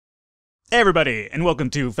Hey everybody, and welcome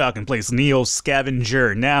to Falcon Plays NEO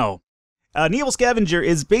Scavenger. Now, NEO Scavenger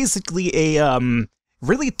is basically a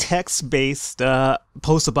really text-based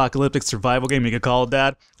post-apocalyptic survival game, you could call it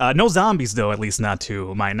that. No zombies though, at least not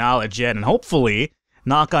to my knowledge yet, and hopefully,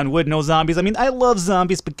 knock on wood, no zombies. I mean, I love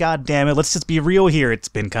zombies, but god damn it, let's just be real here. It's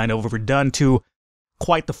been kind of overdone to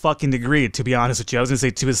quite the fucking degree, to be honest with you. I was gonna say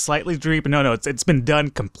to a slightly degree, but no, it's been done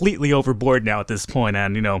completely overboard now at this point,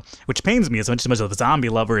 and you know, which pains me as much of a zombie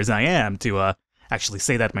lover as I am to actually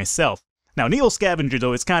say that myself. Now, NEO Scavenger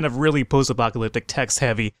though is kind of really post-apocalyptic,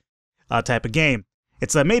 text-heavy type of game.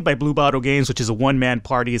 It's made by Blue Bottle Games, which is a one-man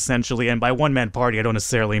party essentially, and by one-man party I don't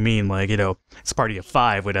necessarily mean like, you know, it's a party of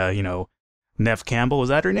 5 with you know, Neve Campbell, was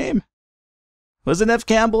that her name? Was it Neve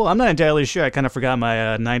Campbell? I'm not entirely sure. I kind of forgot my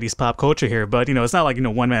 90s pop culture here, but, you know, it's not like, you know,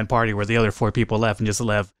 one-man party where the other 4 people left and just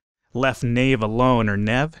left Neve alone, or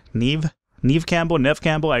Neve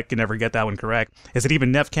Campbell? I can never get that one correct. Is it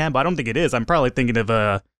even Neve Campbell? I don't think it is. I'm probably thinking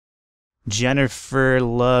of, Jennifer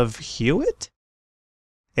Love Hewitt?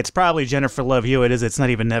 It's probably Jennifer Love Hewitt, is it? It's not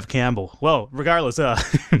even Neve Campbell. Well, regardless,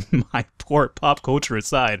 my poor pop culture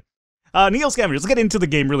aside. NEO Scavenger, let's get into the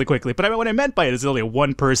game really quickly, but what I meant by it is only a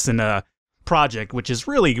one-person, project, which is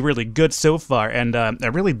really good so far, and I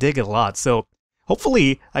really dig it a lot. So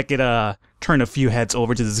hopefully I could turn a few heads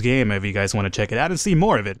over to this game if you guys want to check it out and see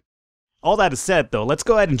more of it. All that is said though, let's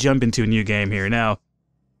go ahead and jump into a new game here. Now,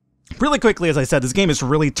 really quickly, as I said, this game is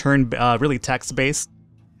really really text-based.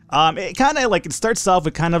 It kind of like, it starts off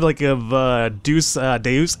with kind of like a Deus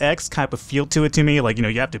Ex type of feel to it to me. Like, you know,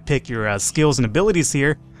 you have to pick your skills and abilities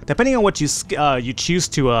here. Depending on what you choose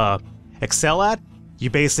to excel at, you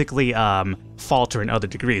basically falter in other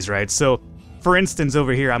degrees, right? So, for instance,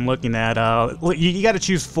 over here I'm looking at, you got to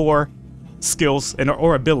choose 4 skills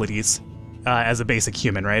or abilities as a basic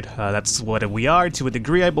human, right? That's what we are to a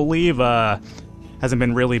degree, I believe. Hasn't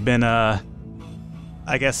been really been,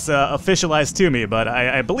 I guess, officialized to me, but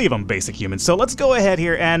I believe I'm basic human. So let's go ahead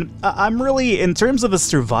here, and I'm really, in terms of a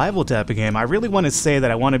survival type of game, I really want to say that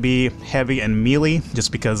I want to be heavy and melee,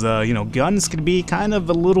 just because, you know, guns can be kind of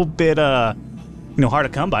a little bit, you know, hard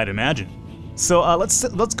to come by, I'd imagine. So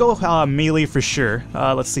let's go melee for sure.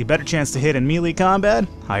 Let's see, better chance to hit in melee combat,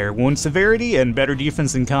 higher wound severity, and better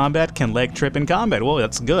defense in combat, can leg trip in combat. Well,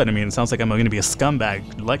 that's good. I mean, it sounds like I'm going to be a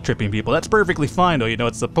scumbag leg tripping people. That's perfectly fine though, you know,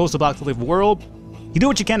 it's a post-apocalyptic world. You do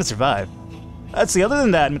what you can to survive. Let's see, other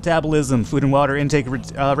than that, metabolism, food and water intake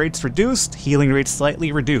rates reduced, healing rates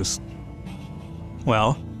slightly reduced.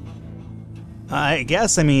 Well, I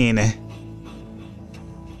guess, I mean,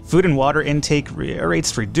 food and water intake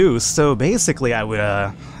rates reduced, so basically I would,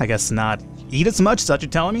 I guess, not eat as much, is that what you're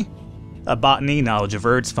telling me? Botany, knowledge of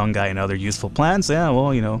herbs, fungi, and other useful plants, yeah,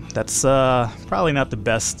 well, you know, that's probably not the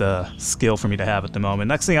best skill for me to have at the moment.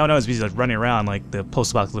 Next thing I know is be like running around like the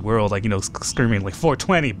post-apocalyptic world, like, you know, screaming like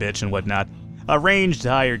 420, bitch, and whatnot. A ranged,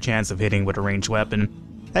 higher chance of hitting with a ranged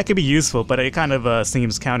weapon. That could be useful, but it kind of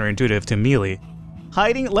seems counterintuitive to melee.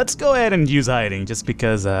 Hiding, let's go ahead and use hiding, just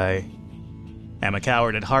because I am a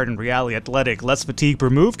coward at heart and reality athletic. Less fatigue per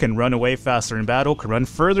move, can run away faster in battle, can run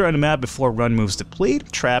further on the map before run moves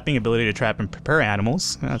deplete. Trapping, ability to trap and prepare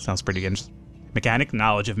animals. That sounds pretty interesting. Mechanic,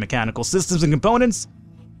 knowledge of mechanical systems and components.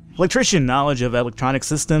 Electrician, knowledge of electronic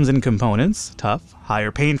systems and components. Tough.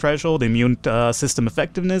 Higher pain threshold, immune system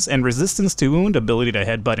effectiveness, and resistance to wound, ability to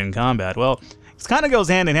headbutt in combat. Well, this kind of goes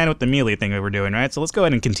hand in hand with the melee thing that we're doing, right? So let's go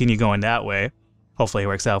ahead and continue going that way. Hopefully it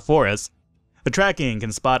works out for us. The tracking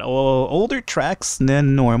can spot older tracks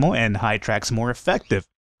than normal and hide tracks more effective.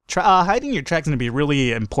 Hiding your tracks is going to be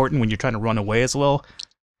really important when you're trying to run away as well.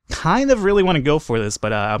 Kind of really want to go for this,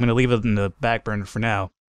 but I'm going to leave it in the back burner for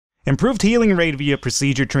now. Improved healing rate via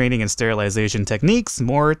procedure training and sterilization techniques.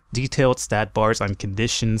 More detailed stat bars on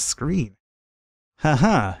condition screen.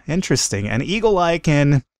 Haha, interesting. And Eagle Eye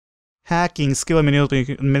can hacking skill in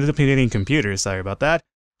manipulating computers. Sorry about that.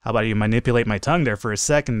 How about you manipulate my tongue there for a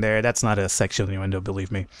second there? That's not a sexual innuendo,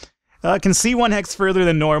 believe me. Can see 1 hex further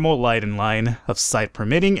than normal, light and line of sight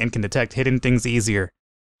permitting, and can detect hidden things easier.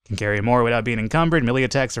 Can carry more without being encumbered. Melee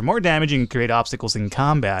attacks are more damaging and create obstacles in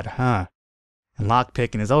combat, huh? And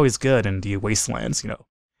lockpicking is always good in the wastelands, you know,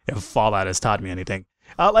 if Fallout has taught me anything.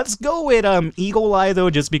 Let's go with Eagle Eye though,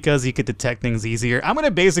 just because you could detect things easier. I'm gonna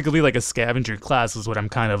basically be like a scavenger class is what I'm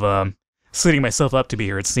kind of setting myself up to be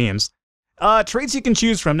here, it seems. Traits you can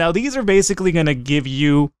choose from. Now, these are basically going to give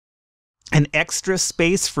you an extra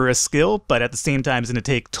space for a skill, but at the same time, it's going to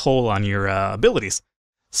take toll on your abilities.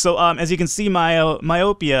 So, as you can see,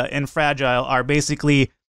 myopia and fragile are basically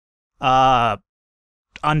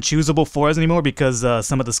unchoosable for us anymore because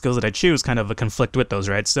some of the skills that I choose kind of conflict with those,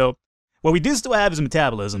 right? So, What we do still have is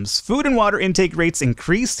metabolisms. Food and water intake rates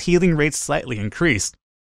increased, healing rates slightly increased.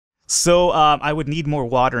 So I would need more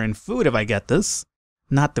water and food if I get this.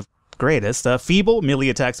 Not the greatest. Feeble, melee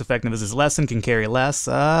attacks effectiveness is lessened, can carry less.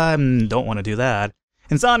 Don't want to do that.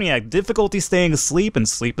 Insomniac, difficulty staying asleep, and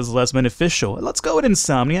sleep is less beneficial. Let's go with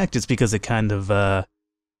Insomniac just because it kind of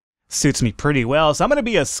suits me pretty well. So I'm going to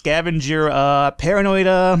be a scavenger,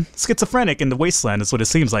 paranoid, schizophrenic in the wasteland is what it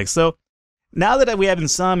seems like. So now that we have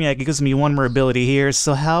Insomniac, it gives me one more ability here.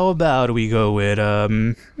 So how about we go with,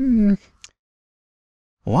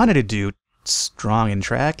 wanted to do strong in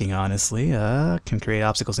tracking, honestly. Can create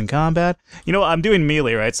obstacles in combat. You know, I'm doing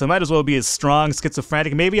melee, right? So I might as well be a strong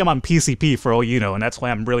schizophrenic. Maybe I'm on PCP for all you know, and that's why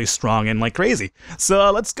I'm really strong and like crazy.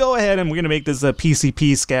 So let's go ahead and we're going to make this a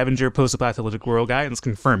PCP scavenger post-apocalyptic world guy, and let's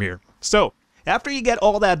confirm here. So after you get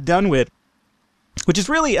all that done with, which is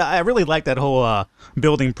really, I really like that whole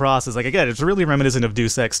building process. Like again, it's really reminiscent of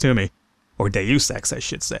Deus Ex to me. Or Deus Ex, I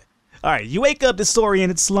should say. Alright, you wake up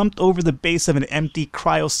disoriented, slumped over the base of an empty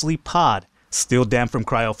cryo-sleep pod. Still damp from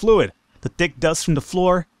cryo fluid. The thick dust from the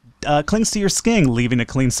floor clings to your skin, leaving a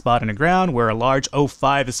clean spot in the ground where a large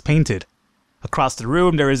O5 is painted. Across the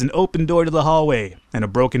room, there is an open door to the hallway, and a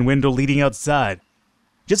broken window leading outside.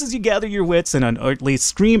 Just as you gather your wits, an unearthly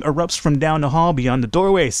scream erupts from down the hall beyond the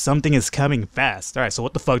doorway. Something is coming fast. Alright, so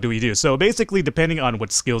what the fuck do we do? So basically, depending on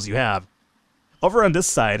what skills you have, over on this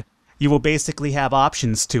side, you will basically have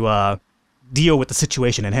options to deal with the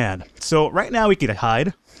situation in hand. So right now we could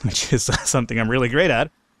hide, which is something I'm really great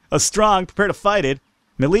at. A strong, prepare to fight it.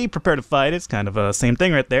 Melee, prepare to fight it. It's kind of the same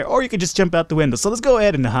thing right there. Or you could just jump out the window. So let's go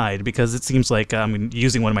ahead and hide, because it seems like I'm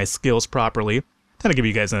using one of my skills properly. Kind of give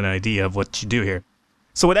you guys an idea of what you do here.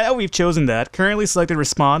 So with that, we've chosen that. Currently selected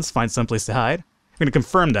response, find someplace to hide. I'm going to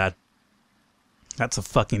confirm that. That's a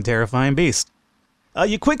fucking terrifying beast.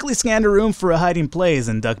 You quickly scan the room for a hiding place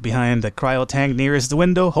and duck behind the cryo tank nearest the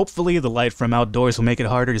window. Hopefully the light from outdoors will make it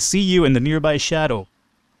harder to see you in the nearby shadow.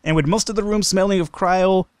 And with most of the room smelling of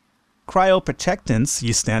cryoprotectants,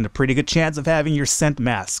 you stand a pretty good chance of having your scent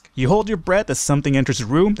mask. You hold your breath as something enters the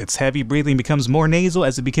room. Its heavy breathing becomes more nasal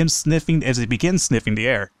as it begins sniffing the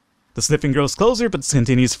air. The sniffing grows closer but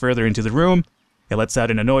continues further into the room. It lets out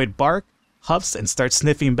an annoyed bark, huffs, and starts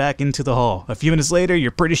sniffing back into the hall. A few minutes later, you're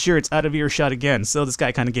pretty sure it's out of earshot again, so this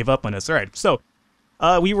guy kind of gave up on us. Alright, so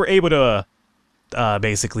we were able to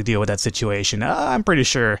basically deal with that situation. I'm pretty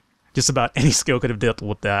sure just about any skill could have dealt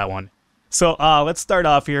with that one. So let's start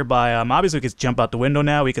off here by, obviously we could jump out the window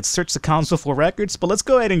now. We could search the console for records, but let's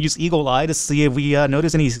go ahead and use Eagle Eye to see if we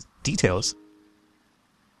notice any details.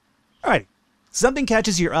 Alright. Something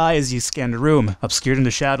catches your eye as you scan the room. Obscured in the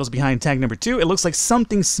shadows behind tank number 2, it looks like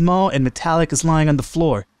something small and metallic is lying on the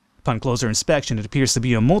floor. Upon closer inspection, it appears to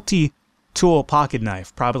be a multi-tool pocket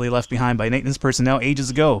knife, probably left behind by maintenance personnel ages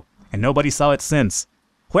ago, and nobody saw it since.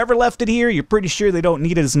 Whoever left it here, you're pretty sure they don't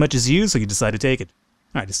need it as much as you, so you decide to take it.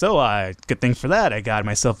 Alright, so good thing for that, I got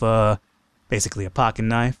myself basically a pocket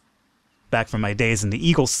knife. Back from my days in the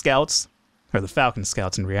Eagle Scouts, or the Falcon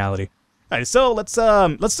Scouts in reality. Alright, so let's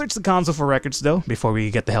search the console for records, though, before we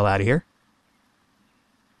get the hell out of here.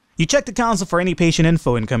 You check the console for any patient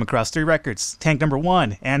info and come across 3 records. Tank number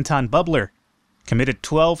 1, Anton Bubbler. Committed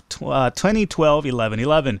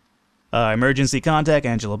 2012-11-11. Emergency contact,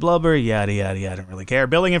 Angela Blubber, yada yada yada, don't really care.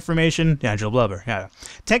 Billing information, Angela Blubber, yeah.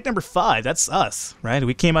 Tank number 5, that's us, right?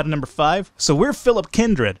 We came out of number 5, so we're Philip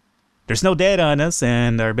Kindred. There's no data on us,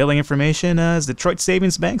 and our billing information is Detroit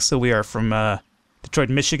Savings Bank, so we are from Detroit,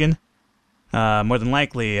 Michigan. More than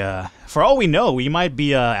likely, for all we know, we might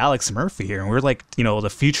be Alex Murphy here, and we're like, you know, the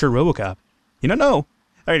future RoboCop. You don't know.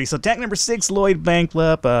 Alrighty, so tank number 6, Lloyd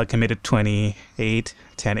Banklep, committed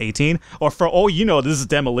 28-10-18. Or for all you know, this is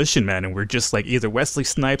Demolition Man, and we're just like either Wesley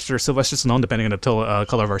Snipes or Sylvester Stallone, depending on the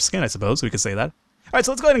color of our skin, I suppose. We could say that. Alright,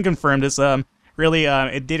 so let's go ahead and confirm this. Really,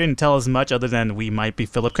 it didn't tell us much other than we might be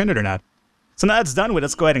Philip Kindred or not. So now that's done with,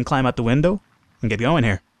 let's go ahead and climb out the window and get going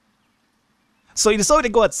here. So you decide to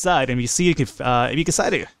go outside, and you see if you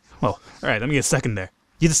decide to... Well, alright, let me get a second there.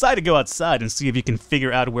 You decide to go outside and see if you can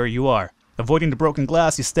figure out where you are. Avoiding the broken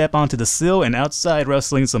glass, you step onto the sill, and outside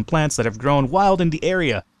rustling some plants that have grown wild in the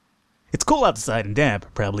area. It's cool outside and damp,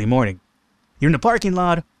 probably morning. You're in the parking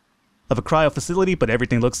lot of a cryo facility, but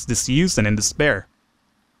everything looks disused and in despair.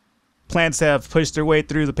 Plants have pushed their way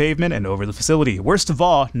through the pavement and over the facility. Worst of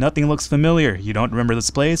all, nothing looks familiar. You don't remember this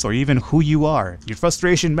place or even who you are. Your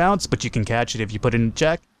frustration mounts, but you can catch it if you put it in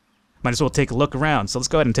check. Might as well take a look around. So let's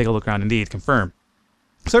go ahead and take a look around indeed. Confirm.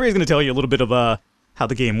 So everybody's going to tell you a little bit of how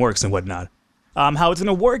the game works and whatnot. How it's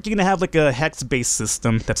going to work, you're going to have like a hex-based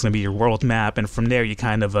system. That's going to be your world map. And from there, you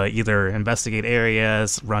kind of either investigate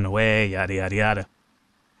areas, run away, yada yada yada.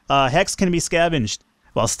 Hex can be scavenged.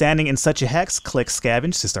 While standing in such a hex, click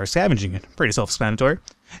scavenge to start scavenging it. Pretty self-explanatory.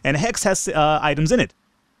 And a hex has items in it.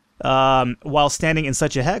 While standing in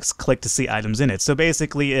such a hex, click to see items in it. So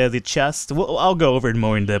basically, the chest, I'll go over it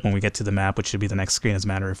more in depth when we get to the map, which should be the next screen as a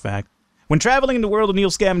matter of fact. When traveling in the world of NEO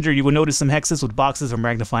Scavenger, you will notice some hexes with boxes or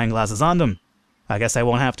magnifying glasses on them. I guess I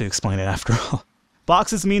won't have to explain it after all.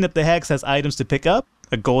 Boxes mean that the hex has items to pick up.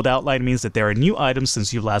 A gold outline means that there are new items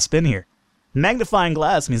since you've last been here. Magnifying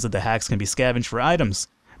glass means that the hex can be scavenged for items.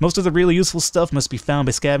 Most of the really useful stuff must be found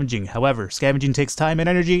by scavenging. However, scavenging takes time and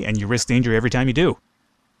energy, and you risk danger every time you do.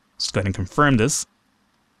 Let's go ahead and confirm this.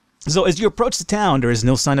 So as you approach the town, there is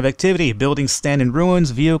no sign of activity. Buildings stand in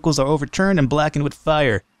ruins, vehicles are overturned and blackened with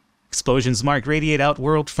fire. Explosions mark radiate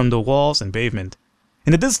outward from the walls and pavement.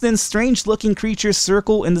 In the distance, strange-looking creatures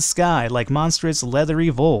circle in the sky like monstrous leathery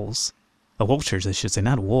voles. Vultures, I should say,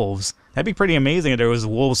 not wolves. That'd be pretty amazing if there was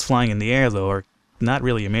wolves flying in the air, though, or not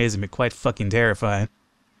really amazing, but quite fucking terrifying.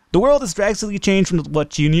 The world has drastically changed from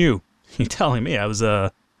what you knew. You're telling me I was,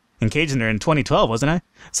 engaged in there in 2012, wasn't I?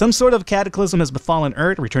 Some sort of cataclysm has befallen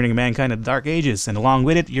Earth, returning mankind to the Dark Ages, and along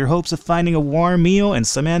with it, your hopes of finding a warm meal and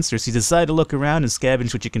some answers. You decide to look around and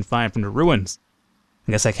scavenge what you can find from the ruins.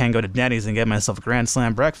 I guess I can go to Denny's and get myself a Grand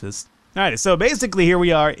Slam breakfast. Alright, so basically here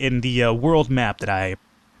we are in the world map that I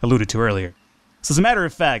alluded to earlier. So as a matter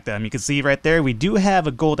of fact, you can see right there, we do have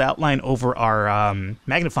a gold outline over our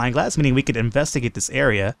magnifying glass, meaning we could investigate this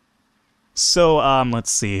area. So,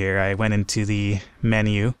 let's see here. I went into the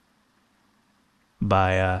menu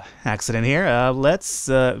by accident here. Let's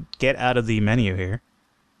get out of the menu here.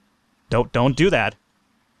 Don't do that.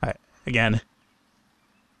 Alright, again.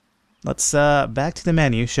 Let's back to the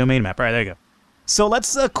menu, show main map. Alright, there you go. So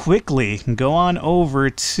let's quickly go on over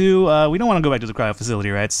to, we don't want to go back to the cryo facility,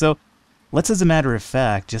 right? So let's, as a matter of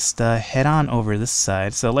fact, just head on over this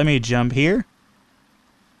side. So let me jump here.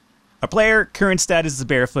 Our player, current status is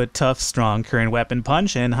barefoot, tough, strong, current weapon,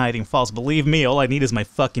 punch, and hiding false. Believe me, all I need is my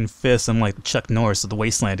fucking fist. I'm like Chuck Norris of the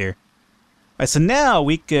wasteland here. Alright, so now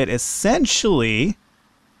we could essentially,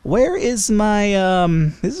 where is my,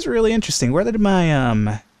 this is really interesting. Where did my,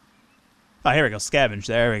 oh, here we go, scavenge,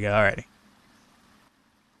 there we go, alrighty.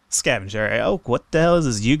 Scavenge, alright, oh, what the hell is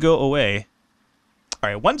this? You go away.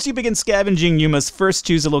 Alright, once you begin scavenging, you must first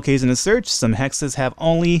choose a location to search. Some hexes have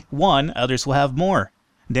only one, others will have more.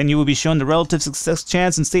 Then you will be shown the relative success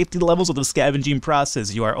chance and safety levels of the scavenging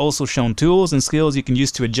process. You are also shown tools and skills you can use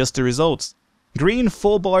to adjust the results. Green,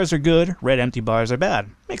 full bars are good, red, empty bars are bad.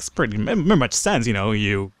 Makes pretty much sense, you know,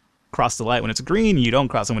 you cross the light when it's green, you don't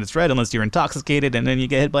cross it when it's red unless you're intoxicated, and then you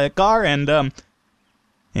get hit by a car, and,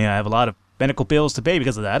 yeah, I have a lot of medical bills to pay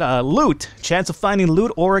because of that. Loot, chance of finding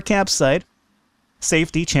loot or a campsite.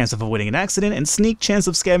 Safety, chance of avoiding an accident, and sneak, chance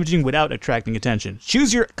of scavenging without attracting attention.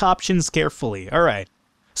 Choose your options carefully. Alright.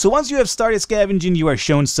 So once you have started scavenging, you are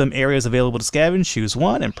shown some areas available to scavenge. Choose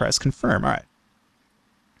one and press confirm. Alright.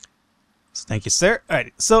 So thank you, sir.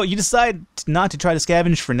 Alright, so you decide not to try to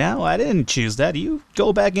scavenge for now. I didn't choose that. You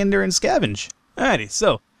go back in there and scavenge. Alrighty,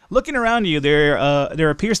 so looking around you, there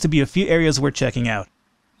appears to be a few areas worth checking out.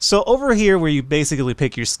 So over here where you basically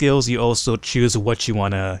pick your skills, you also choose what you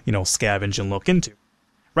want to, you know, scavenge and look into.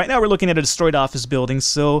 Right now we're looking at a destroyed office building,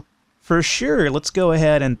 so for sure, let's go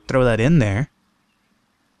ahead and throw that in there.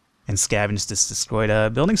 And scavenge this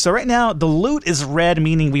destroyed building. So right now, the loot is red,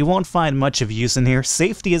 meaning we won't find much of use in here.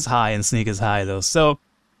 Safety is high and sneak is high, though. So,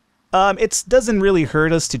 it doesn't really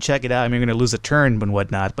hurt us to check it out. I mean, we're going to lose a turn and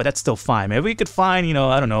whatnot, but that's still fine. Maybe we could find, you know,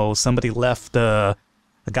 I don't know, somebody left a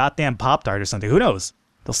goddamn Pop-Tart or something. Who knows?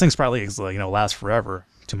 Those things probably, you know, last forever,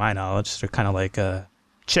 to my knowledge. They're kind of like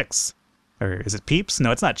Chicks. Or is it Peeps?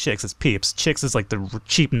 No, it's not Chicks, it's Peeps. Chicks is like the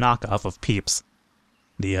cheap knockoff of Peeps.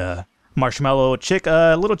 The, marshmallow chick,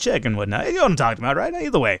 little chick and whatnot. You know what I'm talking about, right?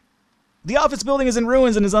 Either way. The office building is in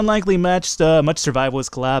ruins and is unlikely much survival has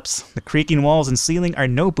collapsed. The creaking walls and ceiling are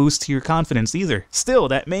no boost to your confidence either. Still,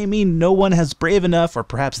 that may mean no one has brave enough or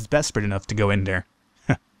perhaps is desperate enough to go in there.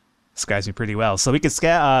 Describes me pretty well. So we could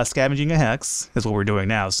scavenging a hex is what we're doing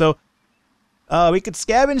now. So we could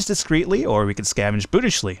scavenge discreetly or we could scavenge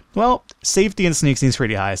brutishly. Well, safety and sneak seems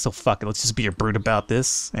pretty high, so fuck it. Let's just be a brute about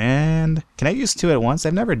this. And can I use two at once?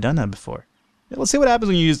 I've never done that before. Yeah, let's see what happens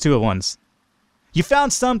when you use two at once. You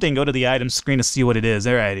found something. Go to the items screen to see what it is.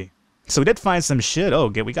 Alrighty. So we did find some shit. Oh,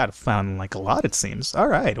 we got found like a lot, it seems.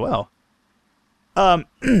 Alright, well.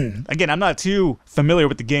 Again, I'm not too familiar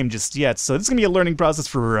with the game just yet, so this is going to be a learning process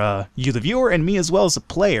for you, the viewer, and me as well as a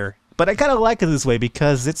player. But I kind of like it this way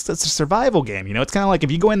because it's a survival game, you know? It's kind of like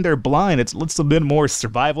if you go in there blind, it's a bit more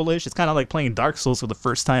survival-ish. It's kind of like playing Dark Souls for the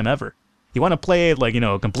first time ever. You want to play it, like, you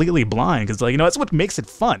know, completely blind because, like, you know, that's what makes it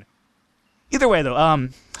fun. Either way, though,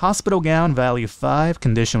 hospital gown, value 5,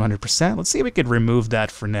 condition 100%. Let's see if we could remove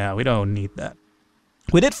that for now. We don't need that.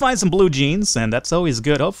 We did find some blue jeans, and that's always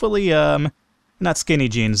good. Hopefully, not skinny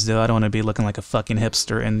jeans, though. I don't want to be looking like a fucking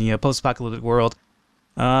hipster in the post-apocalyptic world.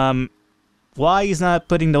 Why he's not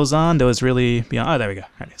putting those on, though, is really beyond... Oh, there we go.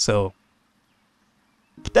 Alright, so...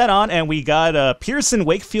 Put that on, and we got a Pearson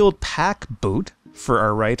Wakefield pack boot for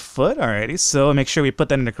our right foot. Alrighty, so make sure we put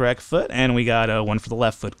that in the correct foot, and we got one for the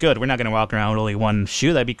left foot. Good, we're not going to walk around with only one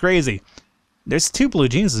shoe. That'd be crazy. There's 2 blue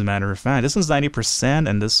jeans, as a matter of fact. This one's 90%,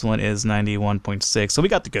 and this one is 91.6, so we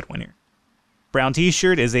got the good one here. Brown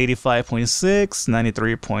t-shirt is 85.6,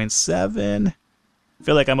 93.7. I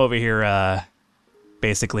feel like I'm over here,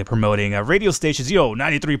 basically promoting radio stations. Yo,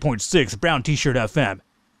 93.6, brown t-shirt FM.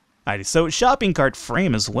 Alrighty, so shopping cart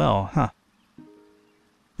frame as well, huh?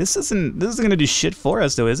 This isn't gonna do shit for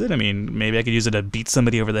us, though, is it? I mean, maybe I could use it to beat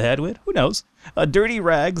somebody over the head with. Who knows? Dirty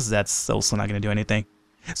rags. That's also not gonna do anything.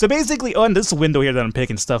 So basically, on this window here that I'm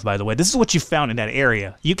picking stuff, by the way, this is what you found in that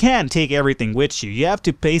area. You can't take everything with you. You have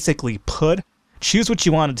to basically choose what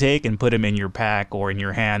you want to take and put them in your pack or in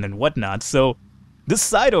your hand and whatnot. So this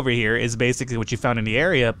side over here is basically what you found in the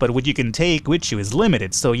area, but what you can take with you is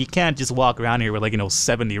limited. So you can't just walk around here with, like,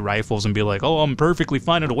 70 rifles and be like, oh, I'm perfectly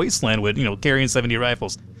fine in a wasteland with, carrying 70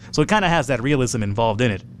 rifles. So it kind of has that realism involved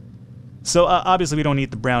in it. So obviously we don't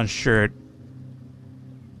need the brown shirt.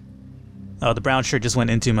 Oh, the brown shirt just went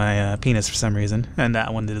into my penis for some reason, and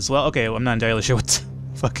that one did as well. Okay, well, I'm not entirely sure what the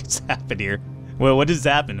fuck has happened here. Well, what just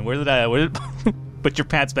happened? Where did put your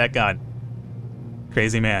pants back on?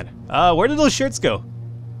 Crazy man. Where did those shirts go?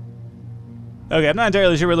 Okay, I'm not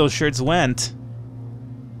entirely sure where those shirts went.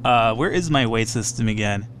 Where is my weight system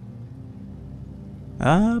again?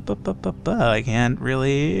 I can't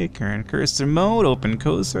really. Current cursor mode, open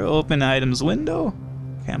cursor, open items window,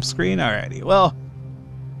 camp screen. Alrighty, well,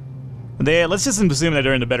 let's just assume that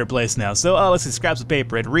they're in a better place now. So, let's see, scraps of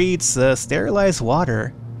paper. It reads, sterilized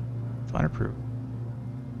water. Waterproof.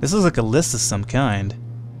 This is like a list of some kind.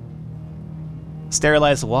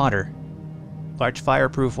 Sterilized water. Large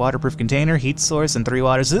fireproof, waterproof container, heat source, and 3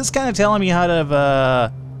 waters. So this is kind of telling me how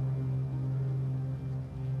to,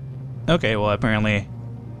 Okay, well, apparently...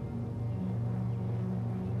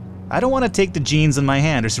 I don't want to take the jeans in my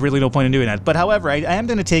hand. There's really no point in doing that. But however, I am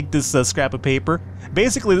going to take this scrap of paper.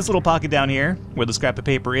 Basically, this little pocket down here, where the scrap of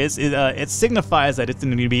paper is, it signifies that it's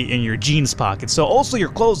going to be in your jeans pocket. So also your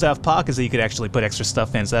clothes have pockets that you could actually put extra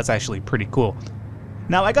stuff in. So that's actually pretty cool.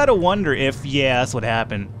 Now, I got to wonder if, yeah, that's what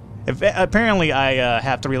happened. Apparently, I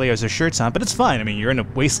have 3 layers of shirts on, but it's fine. I mean, you're in a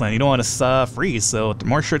wasteland. You don't want to freeze, so the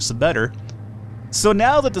more shirts, the better. So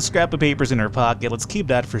now that the scrap of paper's in our pocket, let's keep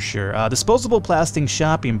that for sure. Disposable plastic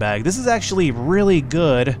shopping bag. This is actually really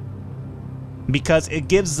good because it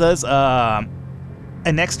gives us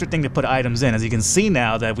an extra thing to put items in. As you can see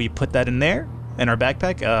now that we put that in there, in our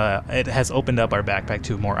backpack, it has opened up our backpack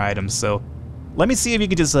to more items. So let me see if you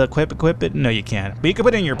can just equip it. No, you can't. But you can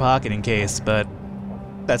put it in your pocket in case, but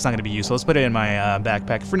that's not going to be useful. Let's put it in my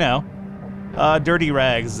backpack for now. Dirty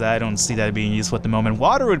rags. I don't see that being useful at the moment.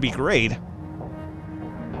 Water would be great.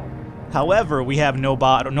 However, we have no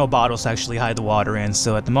bottles to actually hide the water in,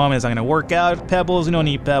 so at the moment as I'm gonna work out, pebbles, we don't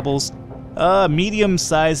need pebbles.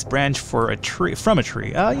 Medium-sized branch from a tree.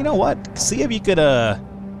 You know what? See if you could,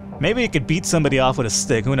 maybe you could beat somebody off with a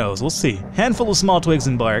stick, who knows, we'll see. Handful of small twigs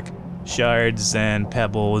and bark, shards and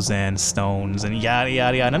pebbles and stones and yada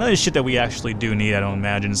yada yada. None of the shit that we actually do need, I don't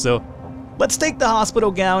imagine, so let's take the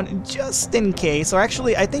hospital gown just in case, or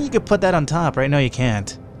actually, I think you could put that on top, right? No, you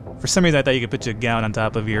can't. For some reason, I thought you could put your gown on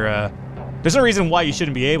top of your, There's no reason why you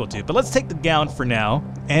shouldn't be able to, but let's take the gown for now,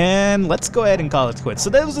 and let's go ahead and call it quits.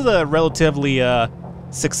 So those are the relatively,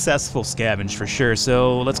 successful scavenge for sure,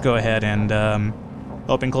 so let's go ahead and,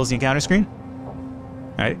 open, close the encounter screen.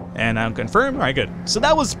 Alright, and I'm confirmed. Alright, good. So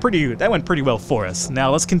that went pretty well for us.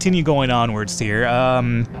 Now, let's continue going onwards here.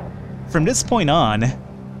 From this point on,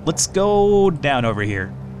 let's go down over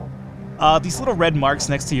here. These little red marks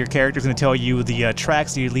next to your character is going to tell you the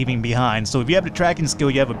tracks that you're leaving behind. So if you have the tracking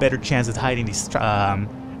skill, you have a better chance of hiding these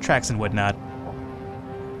tracks and whatnot.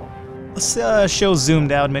 Let's show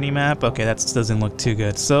zoomed out minimap. Okay, that doesn't look too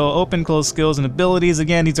good. So open, close skills and abilities.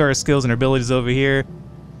 Again, these are our skills and abilities over here.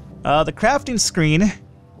 The crafting screen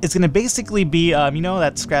is going to basically be, you know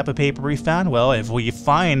that scrap of paper we found? Well, if we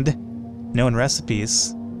find known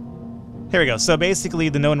recipes... Here we go. So basically,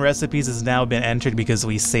 the known recipes has now been entered because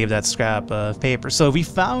we saved that scrap of paper. So if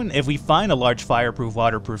we find a large fireproof,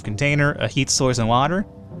 waterproof container, a heat source, and water,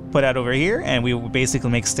 put that over here, and we will basically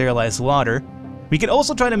make sterilized water. We could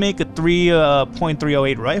also try to make a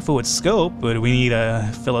 3.308 rifle with scope, but we need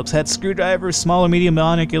a Phillips head screwdriver, small or medium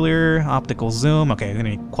binocular, optical zoom. Okay, we're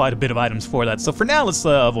gonna need quite a bit of items for that. So for now, let's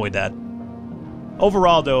avoid that.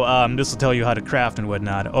 Overall, though, this will tell you how to craft and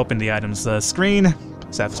whatnot. Open the items screen,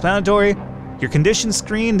 self-explanatory. Your condition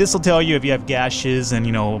screen, this will tell you if you have gashes and,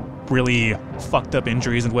 you know, really fucked up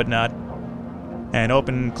injuries and whatnot. And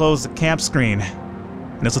open, close the camp screen.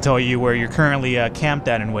 And this will tell you where you're currently camped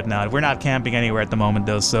at and whatnot. We're not camping anywhere at the moment,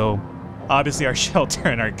 though, so obviously our shelter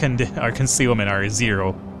and our concealment are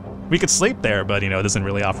 0. We could sleep there, but, you know, it doesn't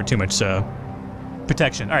really offer too much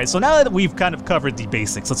protection. Alright, so now that we've kind of covered the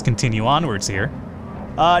basics, let's continue onwards here.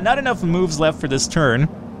 Not enough moves left for this turn.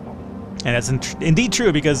 And that's indeed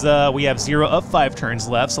true, because we have 0 of 5 turns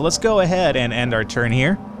left, so let's go ahead and end our turn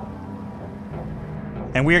here.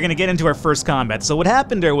 And we are going to get into our first combat. So what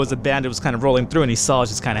happened there was a bandit was kind of rolling through, and he saw us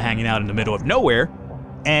just kind of hanging out in the middle of nowhere.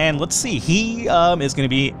 And let's see, he is going to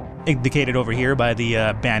be indicated over here by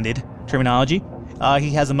the bandit terminology. He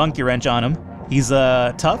has a monkey wrench on him. He's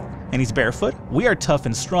tough, and he's barefoot. We are tough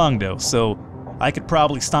and strong, though, so I could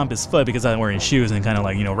probably stomp his foot because I'm wearing shoes and kind of,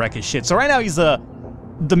 like, you know, wreck his shit. So right now he's the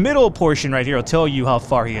middle portion right here will tell you how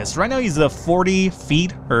far he is. So right now he's 40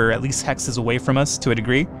 feet, or at least hexes away from us to a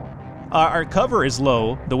degree. Our cover is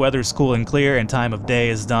low, the weather is cool and clear, and time of day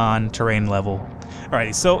is dawn, terrain level.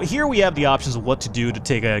 Alrighty, so here we have the options of what to do to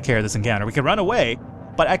take care of this encounter. We can run away,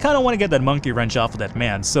 but I kind of want to get that monkey wrench off of that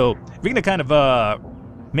man, so we're going to kind of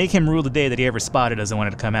make him rue the day that he ever spotted us and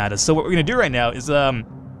wanted to come at us. So what we're going to do right now is, I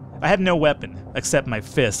have no weapon except my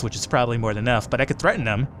fist, which is probably more than enough, but I could threaten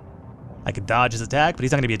him. I could dodge his attack, but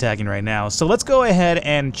he's not going to be attacking right now. So let's go ahead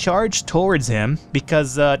and charge towards him,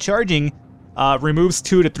 because charging removes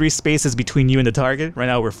 2 to 3 spaces between you and the target. Right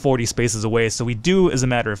now we're 40 spaces away, so we do, as a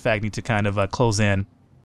matter of fact, need to kind of close in.